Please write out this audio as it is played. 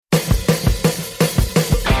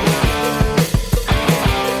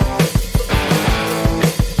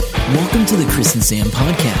to the Chris and Sam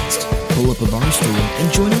podcast. Pull up a bar stool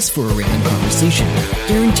and join us for a random conversation,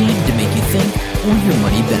 guaranteed to make you think or your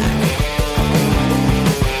money back.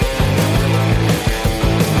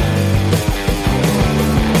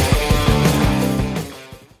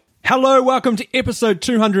 Hello, welcome to episode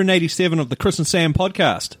 287 of the Chris and Sam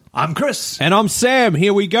podcast. I'm Chris. And I'm Sam.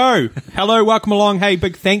 Here we go. Hello, welcome along. Hey,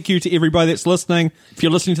 big thank you to everybody that's listening. If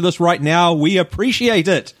you're listening to this right now, we appreciate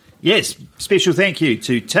it. Yes, special thank you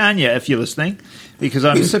to Tanya if you're listening, because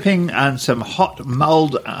I'm sipping on some hot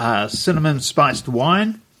mulled cinnamon spiced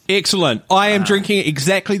wine. Excellent. I am drinking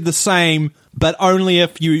exactly the same, but only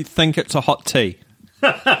if you think it's a hot tea.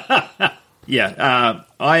 Yeah,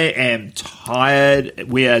 I am tired.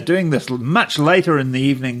 We are doing this much later in the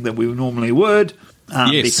evening than we normally would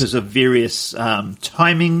because of various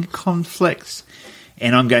timing conflicts.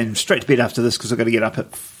 And I'm going straight to bed after this because I've got to get up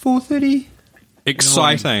at 4:30.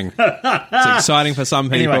 Exciting. It's exciting for some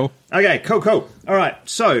people. Anyway, okay, cool. All right,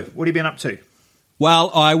 so what have you been up to? Well,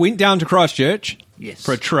 I went down to Christchurch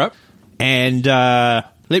for a trip, and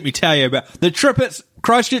let me tell you about the trip.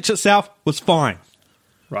 Christchurch itself was fine.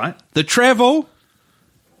 Right. The travel,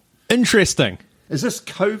 interesting. Is this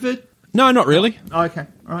COVID? No, not really. Oh, okay,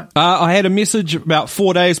 all right. I had a message about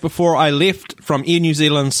 4 days before I left from Air New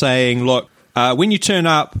Zealand saying, look, when you turn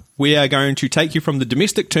up, we are going to take you from the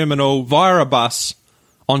domestic terminal via a bus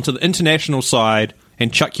onto the international side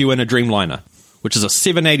and chuck you in a Dreamliner, which is a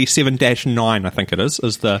 787-9, I think it is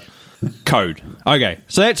the code. Okay,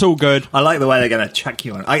 so that's all good. I like the way they're going to chuck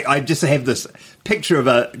you in. I just have this picture of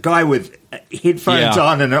a guy with headphones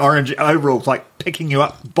on and an orange overalls, like picking you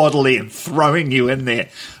up bodily and throwing you in there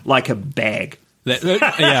like a bag.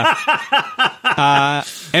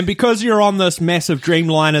 And because you're on this massive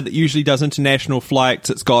Dreamliner that usually does international flights,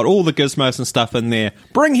 it's got all the gizmos and stuff in there.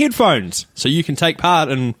 Bring headphones so you can take part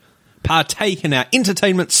and partake in our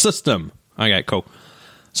entertainment system. Okay, cool.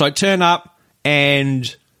 So I turn up,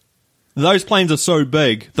 and those planes are so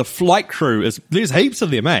big, the flight crew there's heaps of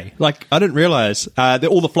them, eh? Like, I didn't realise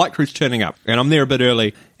all the flight crew's turning up, and I'm there a bit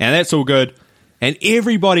early, and that's all good. And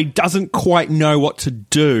everybody doesn't quite know what to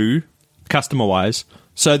do, customer-wise,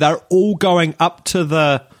 so they're all going up to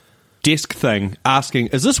the desk thing, asking,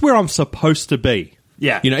 is this where I'm supposed to be?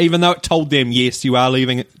 Yeah. You know, even though it told them, yes, you are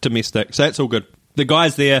leaving domestic, so that's all good. The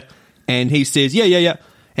guy's there, and he says, yeah.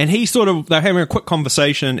 And they're having a quick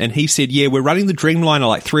conversation, and he said, yeah, we're running the Dreamliner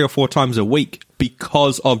like 3 or 4 times a week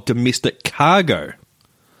because of domestic cargo.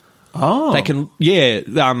 Oh. They can,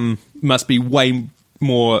 must be way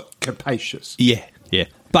more capacious. Yeah.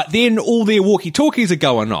 But then all their walkie-talkies are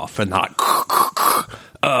going off, and they're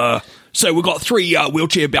like, so we've got 3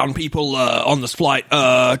 wheelchair-bound people on this flight. 2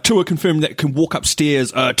 are confirmed that can walk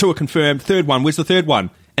upstairs. 2 are confirmed. Third one, where's the third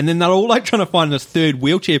one? And then they're all like trying to find this third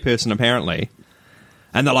wheelchair person, apparently.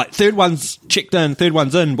 And they're like, third one's checked in, third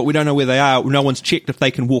one's in, but we don't know where they are. No one's checked if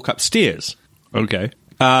they can walk upstairs. Okay.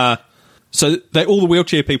 So all the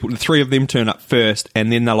wheelchair people, the 3 of them turn up first, and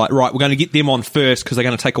then they're like, right, we're going to get them on first because they're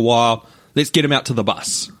going to take a while. Let's get them out to the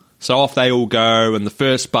bus. So off they all go, and the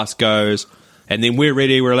first bus goes, and then we're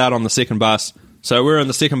ready, we're allowed on the second bus. So we're in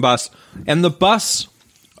the second bus, and the bus,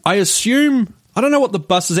 I assume, I don't know what the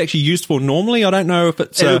bus is actually used for normally. I don't know if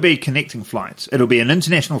it's... It'll be connecting flights. It'll be an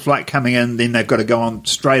international flight coming in, then they've got to go on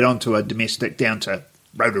straight onto a domestic down to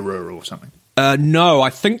Rotorua or something. No, I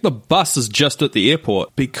think the bus is just at the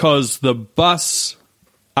airport, because the bus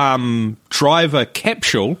driver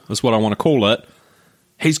capsule, is what I want to call it,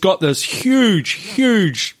 he's got this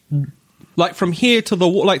huge, like from here to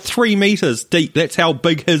like 3 meters deep. That's how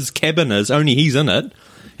big his cabin is, only he's in it.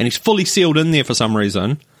 And he's fully sealed in there for some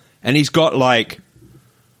reason. And he's got I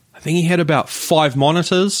think he had about 5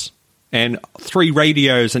 monitors and 3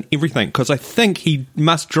 radios and everything, because I think he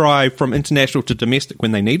must drive from international to domestic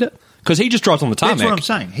when they need it, because he just drives on the tarmac. That's what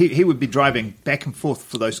I'm saying. He would be driving back and forth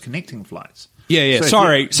for those connecting flights. Yeah.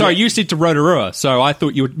 Sorry, you said to Rotorua, so I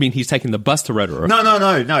thought you would mean he's taking the bus to Rotorua.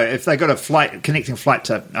 No. If they got a connecting flight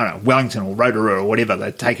to, I don't know, Wellington or Rotorua or whatever,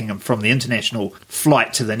 they're taking them from the international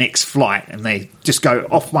flight to the next flight, and they just go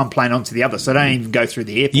off one plane onto the other, so they don't even go through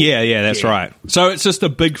the airport. Yeah, that's right. So it's just a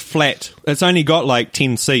big flat. It's only got like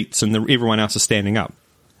 10 seats, and everyone else is standing up.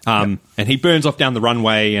 And he burns off down the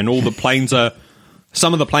runway, and all the planes are...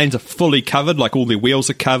 Some of the planes are fully covered, like all their wheels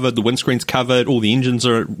are covered, the windscreen's covered, all the engines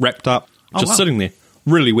are wrapped up. Just sitting there.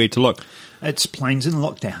 Really weird to look. It's planes in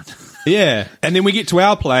lockdown. Yeah. And then we get to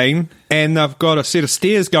our plane, and they've got a set of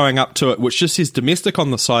stairs going up to it, which just says domestic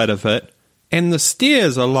on the side of it. And the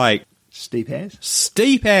stairs are like... Steep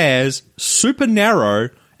as, super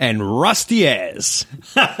narrow, and rusty as.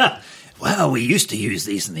 Well, we used to use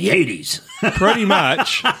these in the 80s. Pretty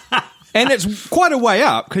much. And it's quite a way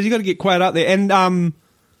up, because you got to get quite up there. And,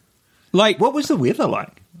 what was the weather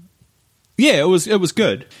like? Yeah, it was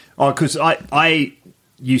good. Oh, because I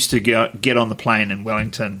used to get on the plane in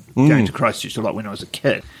Wellington, going to Christchurch a lot when I was a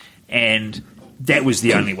kid, and that was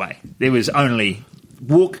the only way. There was only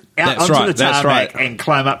walk out onto the tarmac and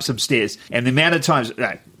climb up some stairs. And the amount of times,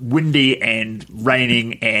 windy and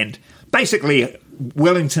raining, and basically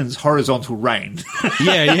Wellington's horizontal rain.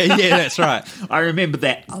 Yeah, that's right. I remember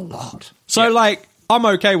that a lot. So, I'm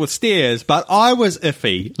okay with stairs, but I was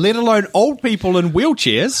iffy, let alone old people in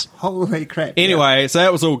wheelchairs. Holy crap. Anyway, so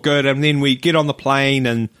that was all good, and then we get on the plane,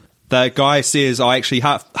 and the guy says, actually,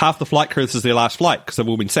 half the flight crew, this is their last flight, because they've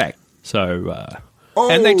all been sacked. So,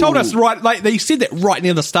 and they told us they said that right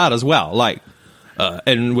near the start as well,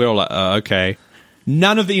 and we were all like, okay.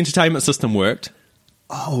 None of the entertainment system worked.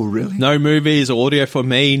 Oh, really? No movies or audio for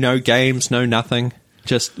me, no games, no nothing.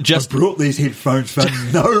 Just I brought these headphones for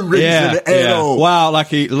no reason at all. Well,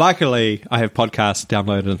 luckily, I have podcasts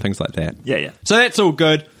downloaded and things like that. Yeah. So that's all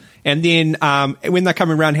good. And then when they're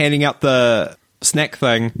coming around handing out the snack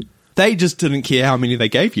thing, they just didn't care how many they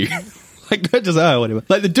gave you. Whatever.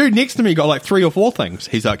 The dude next to me got 3 or 4 things.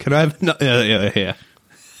 He's like, "Can I have?" No, yeah.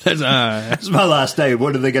 It's my last day.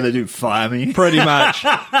 What are they going to do? Fire me? Pretty much.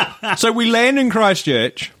 So we land in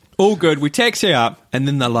Christchurch. All good. We taxi up, and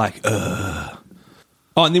then they're like, ugh.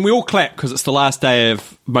 Oh, and then we all clap because it's the last day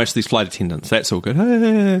of most of these flight attendants. That's all good.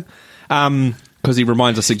 Because he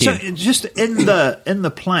reminds us again. So just in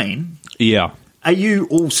the plane, yeah. Are you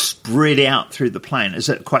all spread out through the plane? Is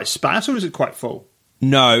it quite sparse or is it quite full?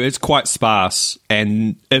 No, it's quite sparse.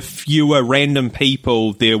 And if you were random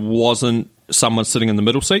people, there wasn't someone sitting in the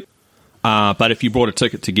middle seat. But if you brought a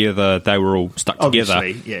ticket together, they were all stuck together.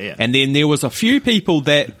 Obviously, yeah. And then there was a few people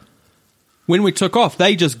that, when we took off,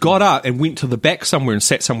 they just got up and went to the back somewhere and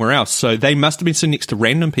sat somewhere else. So they must have been sitting next to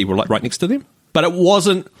random people, right next to them. But it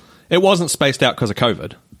wasn't spaced out because of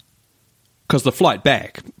COVID. Because the flight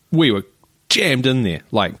back, we were jammed in there.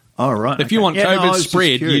 Oh, right. If you want COVID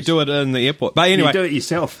spread, you do it in the airport. But anyway, you do it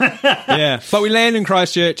yourself. Yeah. But we land in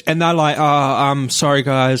Christchurch, and they're like, sorry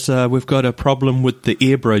guys, we've got a problem with the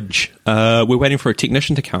air bridge. We're waiting for a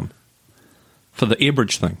technician to come for the air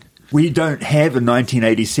bridge thing. We don't have a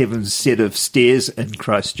 1987 set of stairs in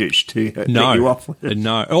Christchurch to get you off with.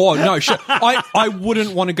 No. Oh, no. Shit. I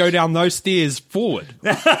wouldn't want to go down those stairs forward.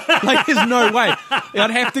 There's no way.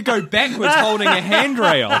 I'd have to go backwards holding a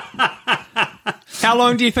handrail. How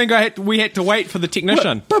long do you think we had to wait for the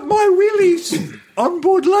technician? But my wheelies,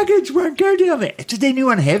 onboard luggage won't go down there. Did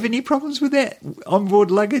anyone have any problems with that? Onboard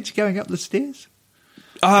luggage going up the stairs?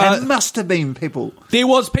 There must have been people. There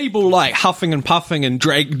was people huffing and puffing and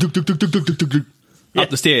dragging up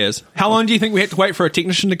the stairs. How long do you think we had to wait for a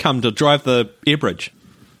technician to come to drive the air bridge?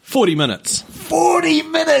 40 minutes. 40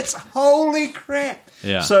 minutes! Holy crap!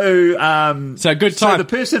 Yeah. So good time. So the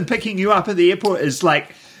person picking you up at the airport is yeah,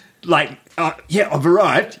 I've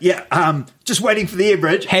arrived. Yeah, just waiting for the air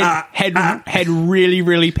bridge. Had really,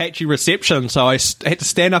 really patchy reception, so I had to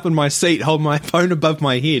stand up in my seat, hold my phone above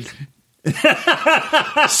my head.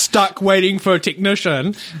 Stuck waiting for a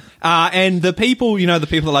technician, and the people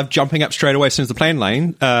that love jumping up straight away as soon as the plane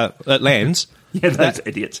lands. Yeah, those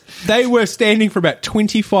idiots. They were standing for about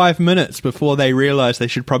 25 minutes before they realised they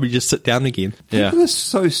should probably just sit down again. People are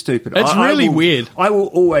so stupid. It's really weird. I will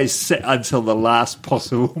always sit until the last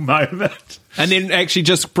possible moment. And then actually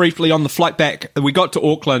just briefly on the flight back, we got to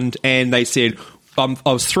Auckland and they said, I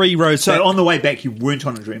was 3 rows back. So on the way back, you weren't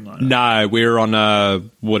on a Dreamliner? No, we were on a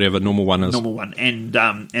whatever normal one is. Normal one, and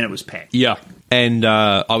it was packed. Yeah, and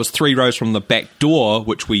I was 3 rows from the back door,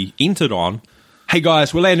 which we entered on. Hey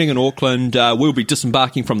guys, we're landing in Auckland. We'll be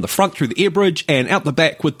disembarking from the front through the air bridge and out the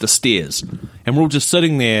back with the stairs. And we're all just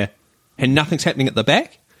sitting there, and nothing's happening at the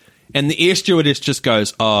back. And the air stewardess just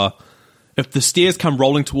goes, if the stairs come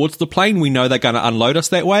rolling towards the plane, we know they're going to unload us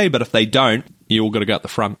that way. But if they don't, you all got to go out the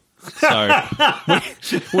front. So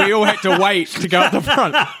we all had to wait to go at the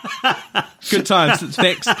front. Good times.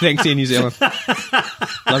 Thanks, Air New Zealand.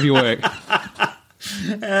 Love your work.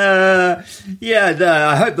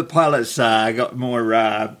 I hope the pilots got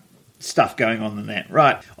more stuff going on than that.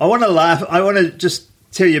 Right. I want to laugh. I want to just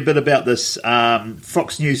tell you a bit about this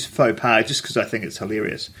Fox News faux pas, just because I think it's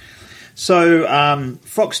hilarious. So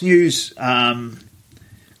Fox News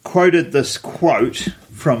quoted this quote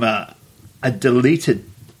from a deleted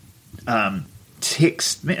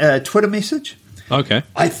Twitter message. Okay.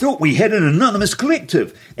 I thought we had an anonymous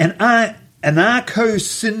collective, an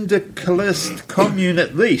anarcho-syndicalist commune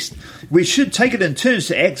at least. We should take it in turns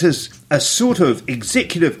to act as a sort of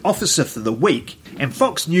executive officer for the week And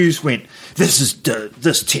Fox News went,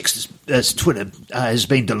 this text is Twitter has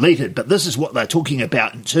been deleted, but this is what they're talking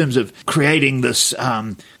about in terms of creating this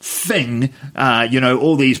thing,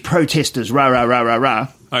 all these protesters, rah, rah, rah, rah, rah.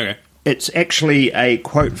 Okay. It's actually a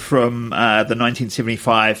quote from the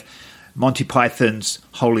 1975 Monty Python's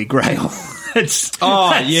Holy Grail. We're this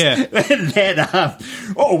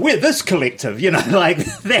collective, like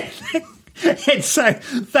that. And so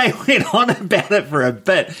they went on about it for a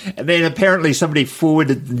bit, and then apparently somebody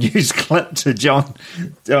forwarded the news clip to John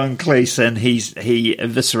Cleese, and he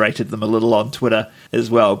eviscerated them a little on Twitter as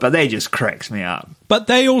well. But that just cracks me up. But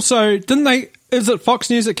they also didn't they? Is it Fox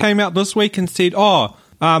News that came out this week and said,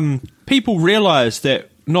 people realise that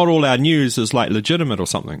not all our news is like legitimate or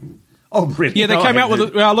something? Oh, really? Yeah, they came out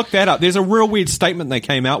with. I looked that up. There's a real weird statement they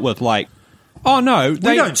came out with, like. Oh, no. We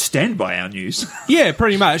don't stand by our news. Yeah,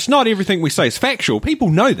 pretty much. Not everything we say is factual.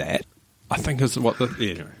 People know that. I think is what the...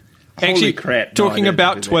 Yeah. Actually, crap. Talking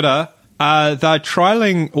about Twitter, they're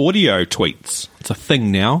trialling audio tweets. It's a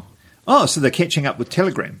thing now. Oh, so they're catching up with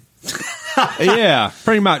Telegram. Yeah,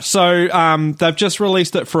 pretty much. So they've just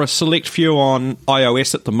released it for a select few on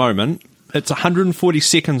iOS at the moment. It's 140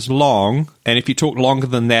 seconds long, and if you talk longer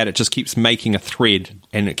than that, it just keeps making a thread,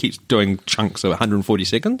 and it keeps doing chunks of 140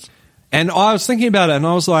 seconds. And I was thinking about it, and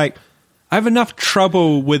I was like, I have enough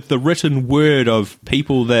trouble with the written word of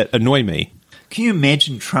people that annoy me. Can you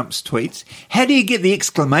imagine Trump's tweets? How do you get the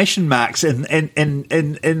exclamation marks in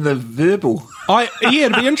the verbal?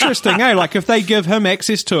 It'd be interesting, eh? Like, if they give him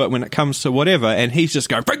access to it when it comes to whatever, and he's just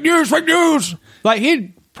going, fake news, fake news! Like,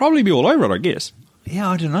 he'd probably be all over it, I guess. Yeah,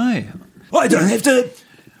 I don't know. I don't have to...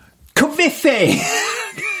 Conveffe!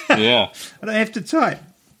 Yeah. I don't have to type.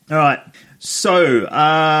 All right. So,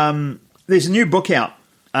 there's a new book out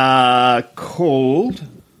called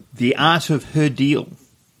The Art of Her Deal.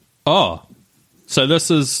 Oh. So this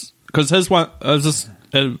is... Because his one... Is this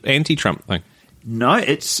an anti-Trump thing? No,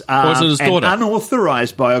 it's or is it his daughter? An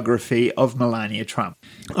unauthorized biography of Melania Trump.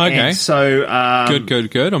 Okay. And so...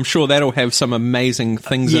 Good. I'm sure that'll have some amazing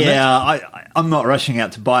things in it. Yeah, I'm not rushing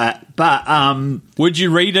out to buy it, but... Would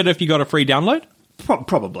you read it if you got a free download?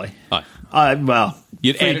 Probably. Oh. Well...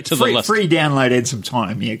 You'd add it to the list. Free download and some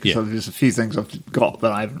time, yeah, because there's a few things I've got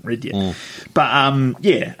that I haven't read yet.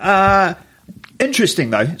 But, interesting,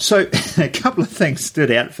 though. So a couple of things stood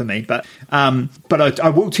out for me, but I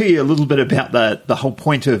will tell you a little bit about the whole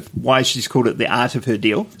point of why she's called it The Art of Her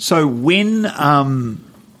Deal. So when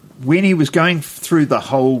he was going through the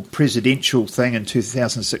whole presidential thing in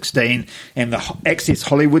 2016 and the Access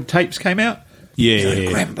Hollywood tapes came out,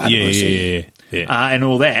 and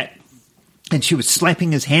all that, and she was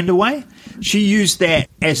slapping his hand away. She used that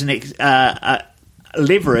as an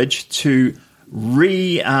leverage to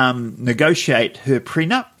renegotiate her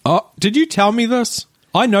prenup. Oh, did you tell me this?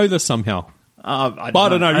 I know this somehow. I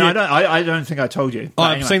don't know. I don't think I told you.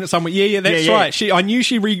 I've seen it somewhere. Yeah, that's right. I knew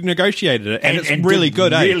she renegotiated it, and it's really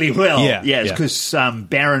good. Really well. Yeah, because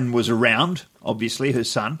Barron was around. Obviously, her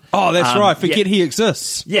son. Oh, that's right. Forget he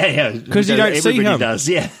exists. Yeah. Because you don't see him. Everybody does.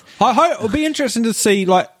 Yeah. It'll be interesting to see,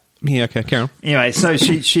 like. Yeah, okay, carry on. Anyway, so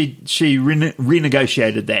she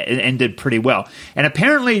renegotiated that and did pretty well. And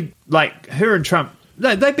apparently, like, her and Trump,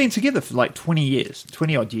 they've been together for like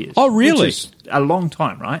 20-odd years. Oh, really? Which is a long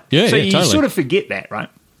time, right? Yeah, so you totally. sort of forget that, right?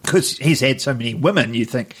 Because he's had so many women, you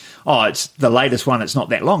think, oh, it's the latest one, it's not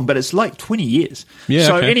that long, but it's like 20 years. Yeah,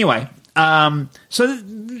 so okay. Anyway, they're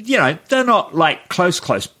not like close,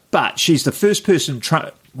 but she's the first person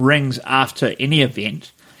Trump rings after any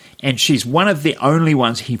event. And she's one of the only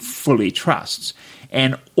ones he fully trusts.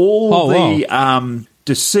 And all the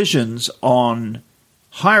decisions on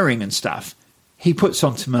hiring and stuff, he puts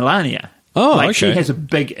onto Melania. Oh, like, okay. She has a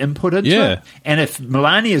big input into it. And if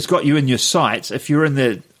Melania's got you in your sights, if you're in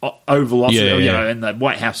the Oval Office, in the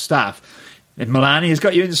White House staff, if Melania's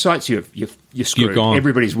got you in the sights, you're screwed. You're gone.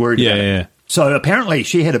 Everybody's worried about it. Yeah. So apparently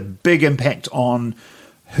she had a big impact on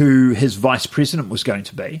who his vice president was going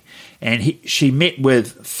to be. And she met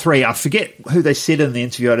with three, I forget who they said in the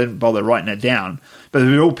interview, I didn't bother writing it down, but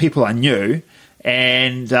they were all people I knew.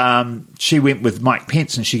 And she went with Mike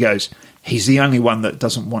Pence, and she goes, he's the only one that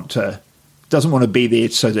doesn't want to be there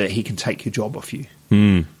so that he can take your job off you.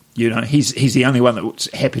 Mm. You know, he's the only one that's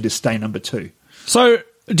happy to stay number two. So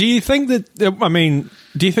do you think their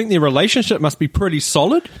relationship must be pretty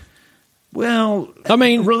solid? Well, I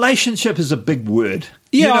mean, relationship is a big word.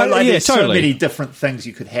 Yeah, there's totally. So many different things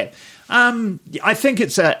you could have. I think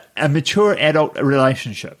it's a mature adult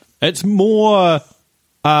relationship. It's more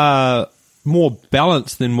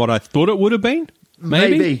balanced than what I thought it would have been.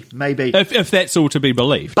 Maybe. Maybe. If that's all to be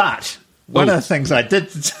believed. But One of the things I did,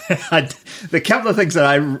 the couple of things that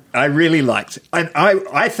I really liked, and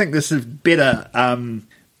I think this is better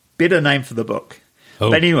name for the book.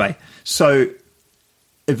 But anyway, so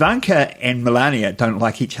Ivanka and Melania don't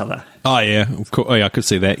like each other. Oh, yeah. Of course. Oh, yeah, I could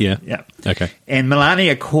see that, yeah. Yeah. Okay. And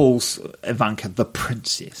Melania calls Ivanka the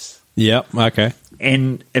princess. Yeah, okay.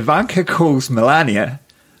 And Ivanka calls Melania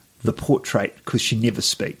the portrait because she never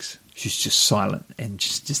speaks. She's just silent and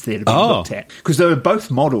just there to be looked at. Because they were both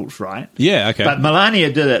models, right? Yeah, okay. But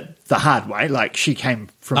Melania did it the hard way. Like, she came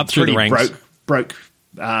from up through pretty the ranks. broke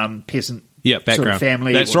peasant background. sort of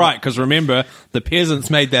family. That's right, because remember, the peasants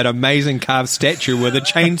made that amazing carved statue with a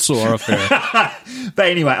chainsaw of her. But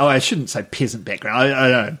anyway, I shouldn't say peasant background. I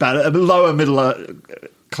don't know, but a lower middle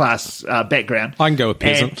class background. I can go with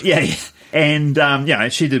peasant.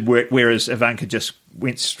 And she did work, whereas Ivanka just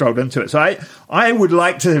strolled into it. So I would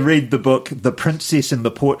like to read the book The Princess and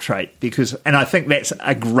the Portrait, and I think that's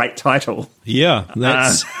a great title. Yeah,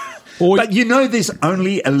 that's... but there's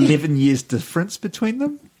only 11 years difference between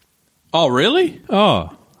them. Oh, really?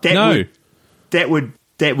 Oh, that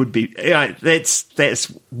would be... that's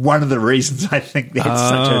one of the reasons I think that's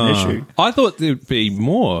such an issue. I thought there'd be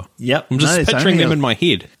more. Yep. I'm just picturing them in my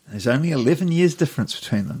head. There's only 11 years difference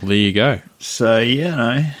between them. There you go. So,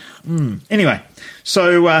 Anyway,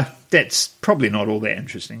 so that's probably not all that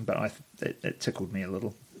interesting, but that tickled me a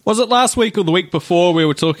little. Was it last week or the week before we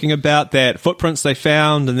were talking about that footprints they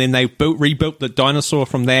found, and then they rebuilt the dinosaur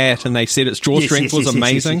from that, and they said its jaw strength was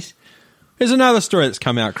amazing? Yes. Here's another story that's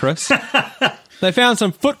come out, Chris. They found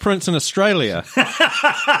some footprints in Australia.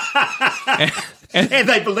 and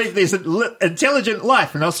they believe there's intelligent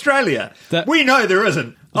life in Australia. We know there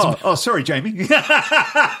isn't. Oh, sorry, Jamie.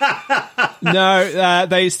 No,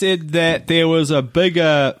 they said that there was a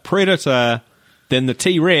bigger predator than the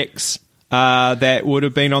T-Rex that would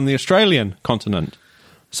have been on the Australian continent.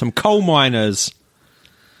 Some coal miners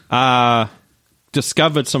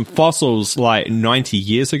discovered some fossils like 90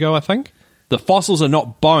 years ago, I think. The fossils are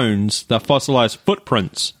not bones, they're fossilized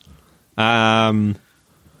footprints. So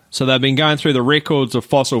they've been going through the records of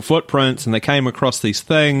fossil footprints, and they came across these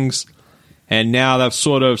things, and now they're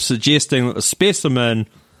sort of suggesting that the specimen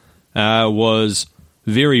was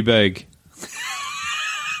very big.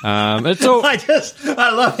 It's all... I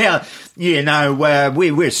love how,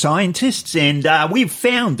 we're scientists, and we've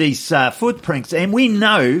found these footprints, and we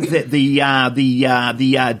know that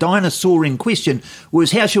the dinosaur in question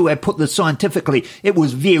was, how shall I put this scientifically, it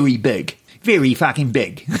was very big. Very fucking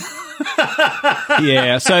big.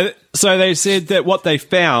 Yeah, so they said that what they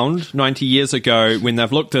found 90 years ago when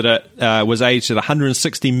they've looked at it was aged at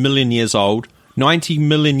 160 million years old, 90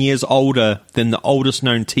 million years older than the oldest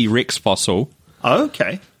known T-Rex fossil. Oh,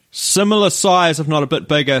 okay. Similar size, if not a bit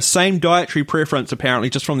bigger. Same dietary preference, apparently,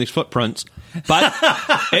 just from these footprints. But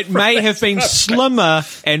it may have been slimmer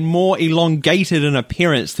and more elongated in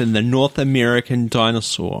appearance than the North American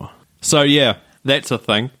dinosaur. So, yeah, that's a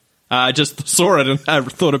thing. I just saw it and I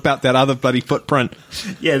thought about that other bloody footprint.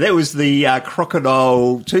 Yeah, that was the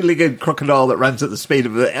crocodile, two-legged crocodile that runs at the speed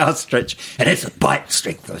of the ostrich, and it's a bite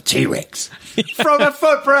strength of a T-Rex. From a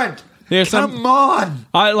footprint! Come on!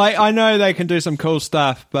 I know they can do some cool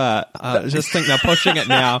stuff, but I just think they're pushing it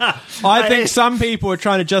now. I think some people are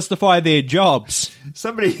trying to justify their jobs.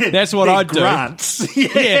 That's what I'd do.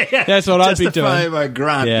 Yeah, that's what I'd be doing. Justify my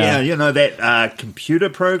grant. Yeah, that computer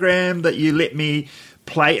program that you let me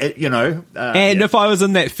play it, and if I was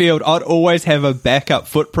in that field, I'd always have a backup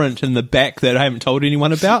footprint in the back that I haven't told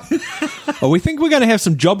anyone about. We think we're going to have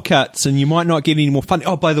some job cuts and you might not get any more funding.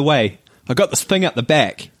 Oh, by the way, I got this thing at the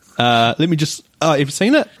back. Let me just... have you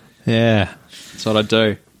seen it? Yeah, that's what I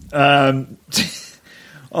do.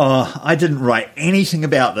 I didn't write anything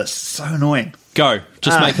about this. So annoying. Go.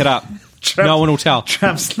 Just make it up. No one will tell.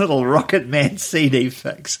 Trump's little Rocket Man CD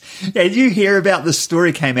fix. Yeah, did you hear about this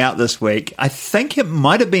story came out this week? I think it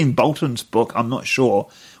might have been Bolton's book. I'm not sure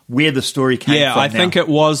where the story came from. Yeah, I think it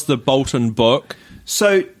was the Bolton book.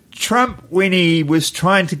 So Trump, when he was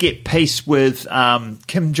trying to get peace with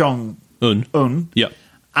Kim Jong-un, yep.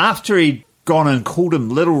 After he'd gone and called him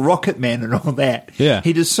Little Rocket Man and all that,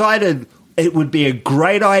 he decided it would be a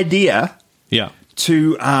great idea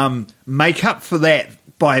to make up for that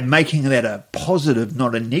by making that a positive,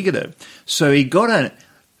 not a negative. So he got an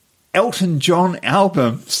Elton John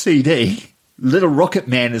album CD. Little Rocket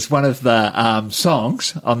Man is one of the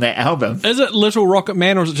songs on that album. Is it Little Rocket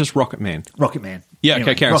Man or is it just Rocket Man? Rocket Man. Yeah,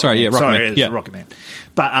 anyway, okay, Karen, sorry, yeah, Rocket Man. Rocket Man.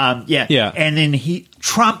 But, and then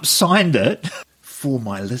Trump signed it for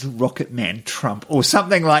my little rocket man Trump or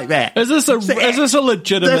something like that. Is this a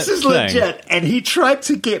legitimate This is thing? legit. And he tried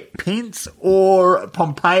to get Pence or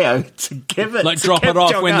Pompeo to give it. Like to drop Kim it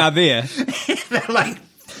off Jong when Un. they're there. They're like,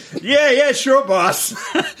 yeah, sure, boss.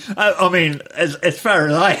 I mean, as far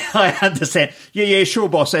as I understand, yeah, sure,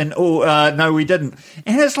 boss. And no, we didn't.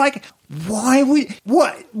 And it's like, why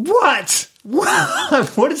what?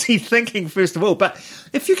 What is he thinking, first of all? But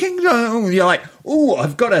if you can go, you're like,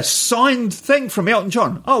 I've got a signed thing from Elton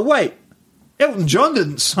John. Oh, wait. Elton John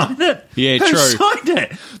didn't sign it. Yeah, Who true. signed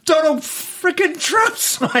it? Donald freaking Trump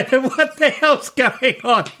signed it. What the hell's going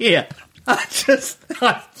on here?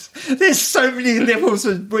 There's so many levels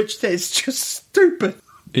in which that's just stupid.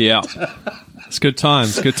 Yeah. It's good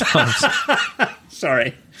times.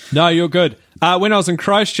 Sorry. No, you're good. When I was in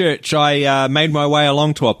Christchurch, I made my way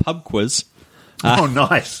along to a pub quiz.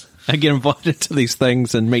 Nice. I get invited to these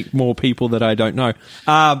things and meet more people that I don't know.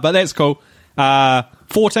 But that's cool.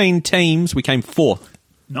 14 teams. We came fourth.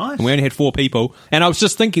 Nice. And we only had 4 people. And I was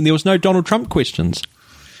just thinking there was no Donald Trump questions.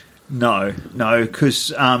 No,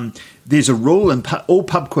 because there's a rule in all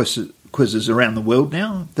pub quizzes around the world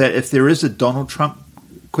now that if there is a Donald Trump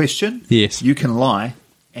question, yes, you can lie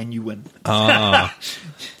and you win. I'll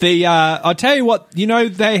tell you what,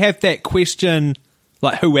 they have that question,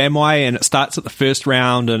 like, who am I? And it starts at the first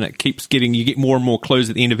round and it keeps you get more and more clues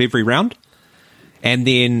at the end of every round. And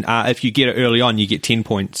then if you get it early on, you get 10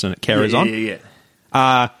 points and it carries on.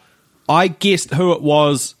 Yeah. I guessed who it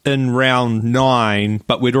was in round 9,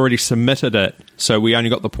 but we'd already submitted it, so we only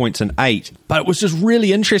got the points in 8. But it was just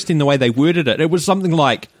really interesting the way they worded it. It was something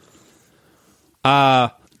like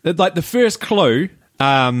the first clue,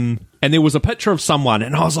 and there was a picture of someone,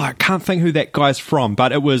 and I was like, I can't think who that guy's from,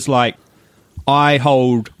 but it was like, I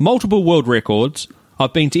hold multiple world records.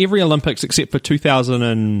 I've been to every Olympics except for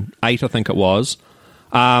 2008, I think it was.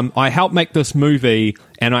 I helped make this movie,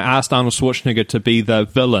 and I asked Arnold Schwarzenegger to be the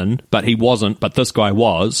villain, but he wasn't, but this guy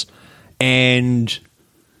was. And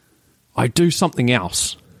I do something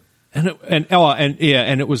else. And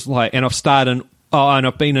it was like, and I've starred in, and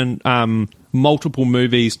I've been in multiple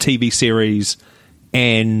movies, TV series,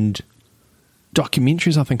 and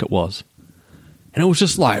documentaries, I think it was. And it was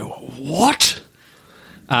just like, what?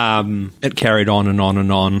 It carried on and on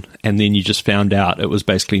and on, and then you just found out it was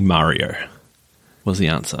basically Mario was the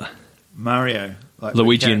answer. Mario. Like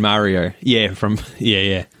Luigi and Mario. Yeah,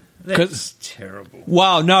 yeah. That's terrible.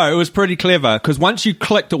 Wow, no, it was pretty clever, because once you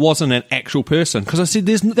clicked, it wasn't an actual person. Because I said,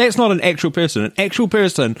 that's not an actual person. An actual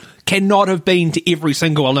person cannot have been to every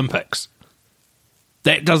single Olympics.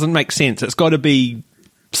 That doesn't make sense. It's got to be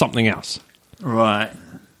something else. Right.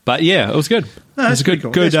 But yeah, it was good. No, it was a good,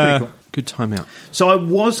 cool. good time out. So I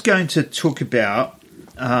was going to talk about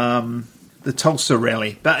the Tulsa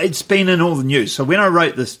rally, but it's been in all the news. So when I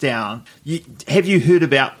wrote this down, have you heard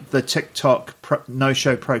about the TikTok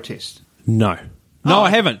no-show protest? No, I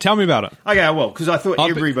haven't. Tell me about it. Okay, well, because I thought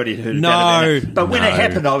everybody had heard about it. But when it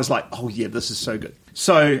happened, I was like, oh yeah, this is so good.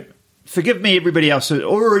 So forgive me, everybody else who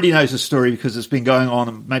already knows the story, because it's been going on,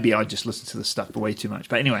 and maybe I just listened to this stuff way too much.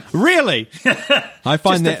 But anyway. Really? I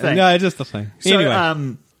find that... No, just the thing. So,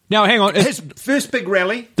 anyway. Now, hang on. His first big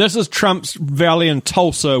rally. This is Trump's rally in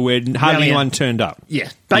Tulsa where hardly anyone turned up. Yeah,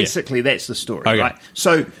 basically that's the story, okay. Right?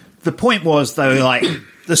 So the point was they were like,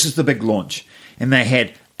 this is the big launch. And they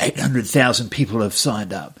had 800,000 people have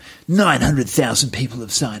signed up. 900,000 people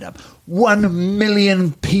have signed up. 1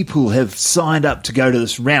 million people have signed up to go to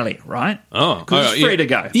this rally, right? Oh. Because it's free to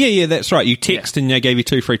go. Yeah, that's right. You text and they gave you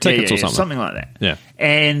 2 free tickets or something. Something like that. Yeah.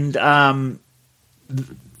 And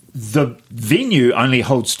the venue only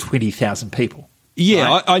holds 20,000 people. Yeah,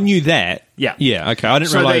 right? I knew that. Yeah. Yeah, okay. I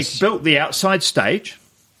didn't realise. So they built the outside stage,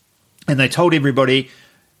 and they told everybody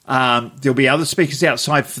there'll be other speakers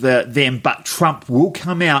outside for them, but Trump will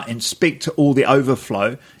come out and speak to all the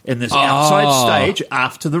overflow in this outside stage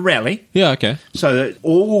after the rally. Yeah, okay. So they're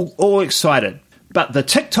all excited. But the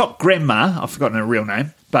TikTok grandma, I've forgotten her real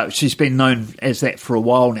name, but she's been known as that for a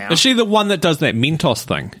while now. Is she the one that does that Mentos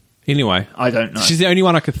thing? Anyway. I don't know. She's the only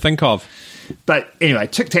one I could think of. But anyway,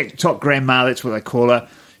 TikTok grandma, that's what they call her.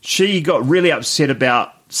 She got really upset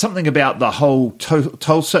about something about the whole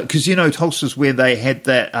Tulsa, because Tulsa's where they had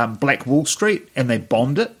that Black Wall Street and they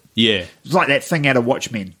bombed it. Yeah. It's like that thing out of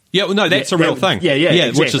Watchmen. Yeah, well, no, that's a real thing. Yeah,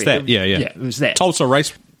 exactly. Which is that? Yeah. Yeah, it was that. Tulsa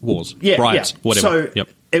race wars, riots, whatever. So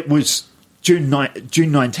it was June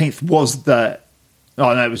 19th was the...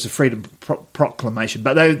 Oh, no, it was the Freedom Proclamation.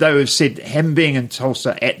 But they have said him being in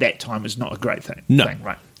Tulsa at that time was not a great thing. No.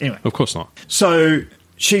 Right. Anyway. Of course not. So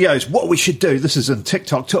she goes, what we should do, this is in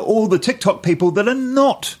TikTok, to all the TikTok people that are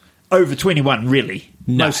not over 21, really.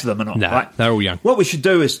 No. Most of them are not. No, right? they're all young. What we should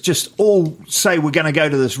do is just all say we're going to go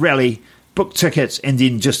to this rally, book tickets, and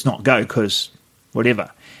then just not go because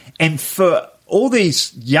whatever. And for all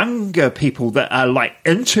these younger people that are like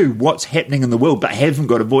into what's happening in the world but haven't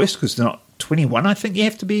got a voice because they're not 21, I think you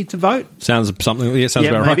have to be to vote. Sounds about maybe.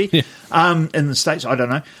 right. Yeah. In the States, I don't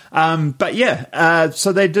know. But yeah,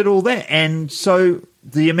 so they did all that. And so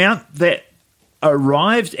the amount that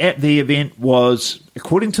arrived at the event was,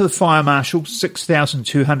 according to the fire marshal,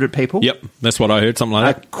 6,200 people. Yep, that's what I heard, something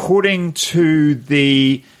like that. According to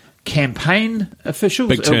the campaign officials,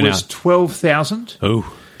 Big it turnout. was 12,000.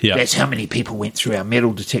 Oh, yeah. That's how many people went through our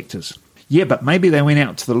metal detectors. Yeah, but maybe they went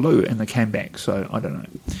out to the loo and they came back, so I don't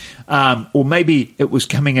know. Or maybe it was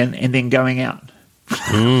coming in and then going out.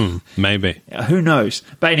 Maybe. Who knows?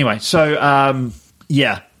 But anyway, so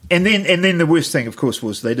yeah. And then the worst thing, of course,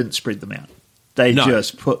 was they didn't spread them out. They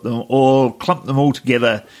just clumped them all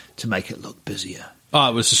together to make it look busier. Oh,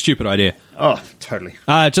 it was a stupid idea. Oh, totally.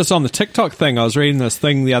 Just on the TikTok thing, I was reading this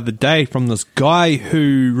thing the other day from this guy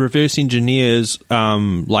who reverse engineers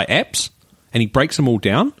like apps, and he breaks them all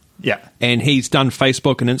down. Yeah. And he's done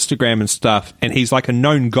Facebook and Instagram and stuff, and he's like a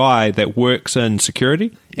known guy that works in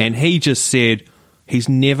security, and he just said he's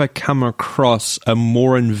never come across a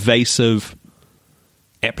more invasive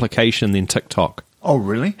application than TikTok. Oh,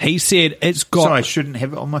 really? He said it's got... So I shouldn't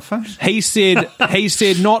have it on my phone? He said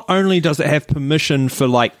not only does it have permission for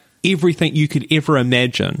like everything you could ever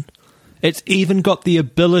imagine, it's even got the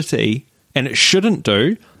ability, and it shouldn't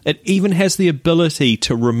do, it even has the ability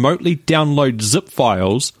to remotely download zip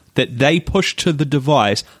files that they push to the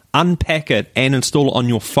device, unpack it, and install it on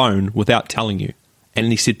your phone without telling you. And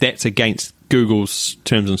he said that's against Google's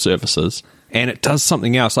terms and services. And it does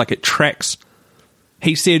something else, like it tracks...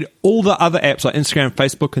 He said all the other apps like Instagram,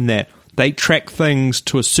 Facebook and that, they track things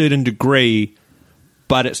to a certain degree,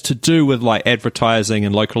 but it's to do with like advertising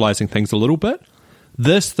and localizing things a little bit.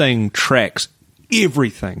 This thing tracks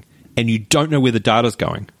everything, and you don't know where the data's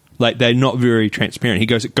going. Like, they're not very transparent. He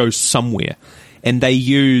goes, it goes somewhere. And they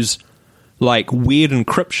use like weird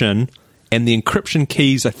encryption, and the encryption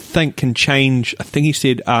keys, I think, can change. I think he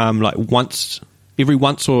said like every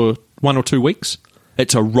 1 or 2 weeks.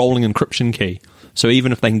 It's a rolling encryption key. So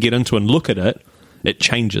even if they can get into and look at it, it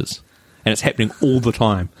changes. And it's happening all the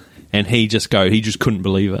time. And he just couldn't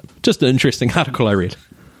believe it. Just an interesting article I read.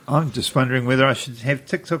 I'm just wondering whether I should have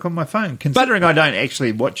TikTok on my phone, considering I don't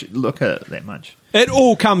actually look at it that much. It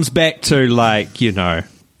all comes back to, like, you know,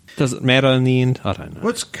 does it matter in the end? I don't know.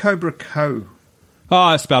 What's Cobra Kai? Oh,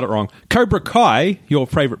 I spelled it wrong. Cobra Kai, your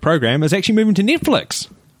favourite program, is actually moving to Netflix.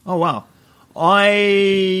 Oh, wow.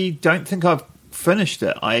 I don't think I've finished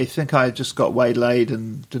it. I think I just got waylaid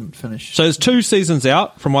and didn't finish. So there's 2 seasons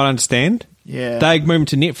out, from what I understand. Yeah. They're moving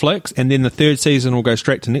to Netflix, and then the 3rd season will go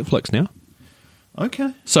straight to Netflix now.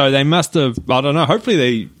 Okay. So they must have, I don't know, hopefully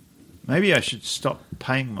they... Maybe I should stop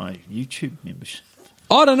paying my YouTube membership.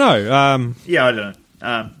 I don't know. Yeah, I don't know.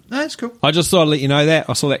 No, that's cool. I just thought I'd let you know that.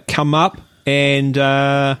 I saw that come up, and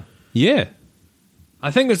yeah.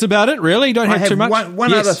 I think that's about it, really. You don't have too much.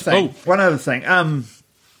 One other thing. One other thing.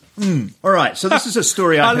 All right, so this is a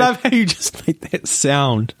story I love how you just made that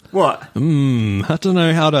sound. What? I don't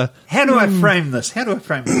know how to... How do I frame this?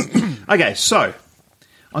 Okay, so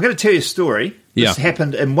I'm going to tell you a story. This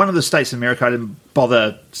happened in one of the states in America. I didn't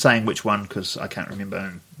bother saying which one because I can't remember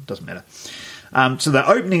and it doesn't matter. So they're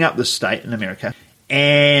opening up this state in America,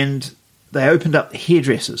 and they opened up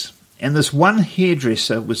hairdressers. And this one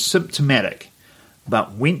hairdresser was symptomatic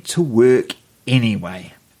but went to work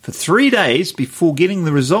anyway for 3 days before getting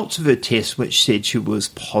the results of her test, which said she was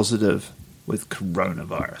positive with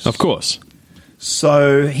coronavirus. Of course.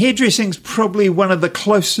 So hairdressing's probably one of the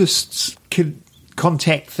closest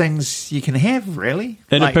contact things you can have, really.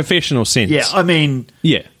 In a professional sense. Yeah, I mean,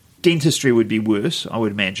 yeah, dentistry would be worse, I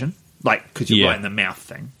would imagine, like because you're right in the mouth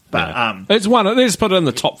thing. But it's one. Let's put it in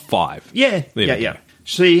the top 5. Yeah.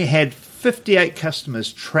 She had 58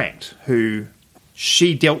 customers tracked who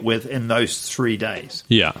she dealt with in those 3 days.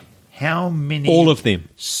 Yeah. How many? All of them.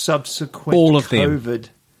 Subsequent COVID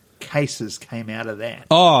cases came out of that?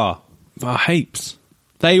 Oh, heaps.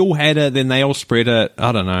 They all had it, then they all spread it.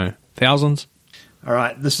 I don't know, thousands. All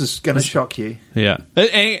right, this is going to shock you. Yeah.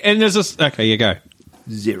 And there's this... Okay, you go.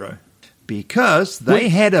 0. Because they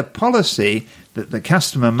had a policy that the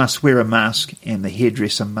customer must wear a mask and the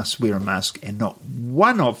hairdresser must wear a mask, and not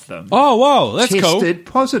one of them that's tested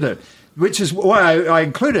positive, which is why I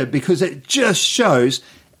included, because it just shows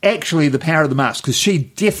actually the power of the mask, because she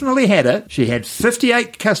definitely had it. She had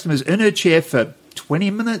 58 customers in her chair for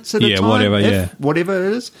 20 minutes at a time. Whatever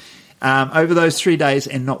it is. over those 3 days,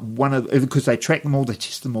 and not one of because they tracked them all, they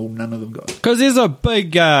tested them all, none of them got it. Because there's a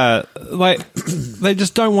big, they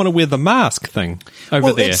just don't want to wear the mask thing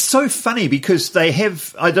over there. It's so funny because they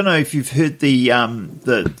have. I don't know if you've heard the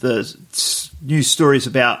news stories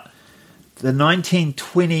about the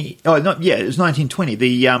 1920. Oh, not yeah, it was 1920.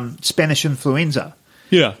 The Spanish influenza.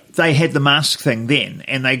 Yeah, they had the mask thing then,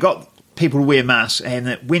 and they got people to wear masks, and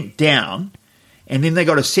it went down. And then they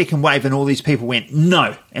got a second wave, and all these people went,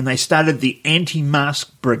 no. And they started the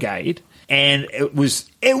anti-mask brigade. And it was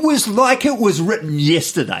like it was written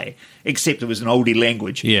yesterday, except it was an oldie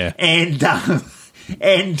language. Yeah.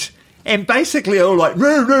 And basically they were like,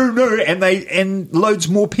 no. And loads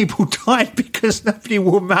more people died because nobody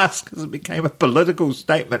wore masks, because it became a political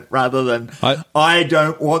statement rather than I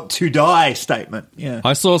don't want to die statement. Yeah.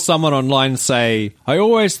 I saw someone online say, I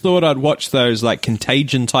always thought I'd watch those like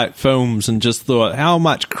Contagion type films and just thought, how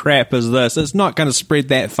much crap is this? It's not going to spread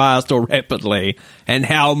that fast or rapidly, and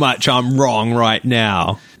how much I'm wrong right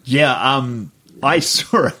now. Yeah, I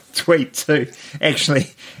saw a tweet too, actually,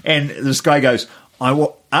 and this guy goes,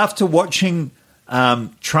 after watching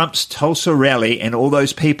Trump's Tulsa rally and all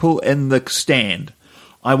those people in the stand,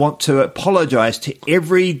 I want to apologize to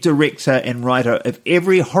every director and writer of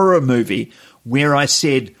every horror movie where I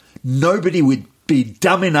said nobody would be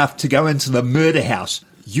dumb enough to go into the murder house.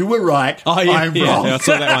 You were right. Oh, yeah, I'm wrong. Yeah, I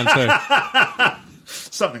saw that one too.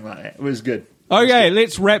 Something like that. It was good. Okay,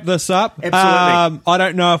 let's wrap this up. Absolutely. I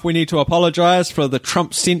don't know if we need to apologize for the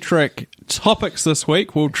Trump-centric topics this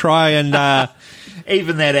week. We'll try and...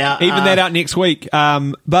 Even that out next week.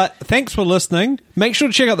 But thanks for listening. Make sure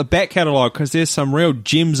to check out the back catalogue because there's some real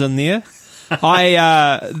gems in there.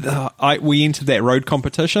 We entered that road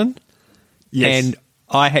competition. Yes. And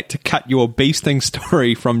I had to cut your bee sting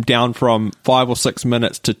story down from 5 or 6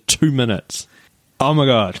 minutes to 2 minutes. Oh my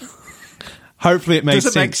God. Hopefully it makes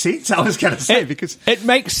sense. Does it make sense? I was going to say, because... It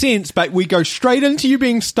makes sense, but we go straight into you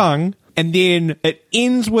being stung, and then it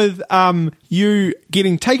ends with you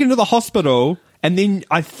getting taken to the hospital, and then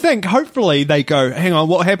I think, hopefully, they go, hang on,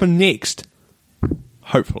 what happened next?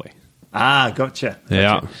 Hopefully. Gotcha.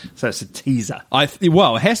 Yeah. So it's a teaser.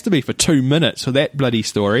 Well, it has to be for 2 minutes for that bloody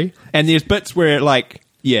story. And there's bits where,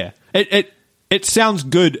 it sounds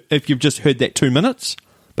good if you've just heard that 2 minutes,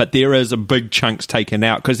 but there is a big chunks taken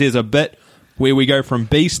out, because there's a bit where we go from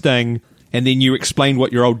bee sting, and then you explained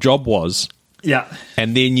what your old job was. Yeah.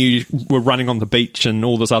 And then you were running on the beach and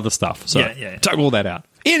all this other stuff. So took all that out.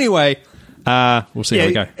 Anyway, we'll see how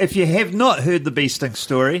we go. If you have not heard the bee sting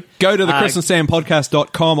story, go to the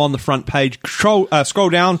chrisandsampodcast.com on the front page. Scroll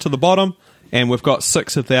down to the bottom, and we've got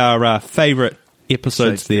 6 of our favourite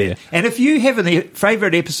episodes there. And if you have a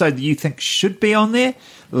favourite episode that you think should be on there,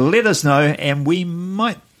 let us know, and we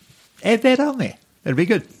might add that on there. It'd be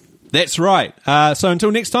good. That's right. So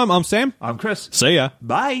until next time, I'm Sam. I'm Chris. See ya.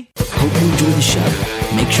 Bye. Hope you enjoy the show.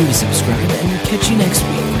 Make sure to subscribe, and we'll catch you next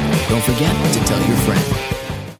week. Don't forget to tell your friend.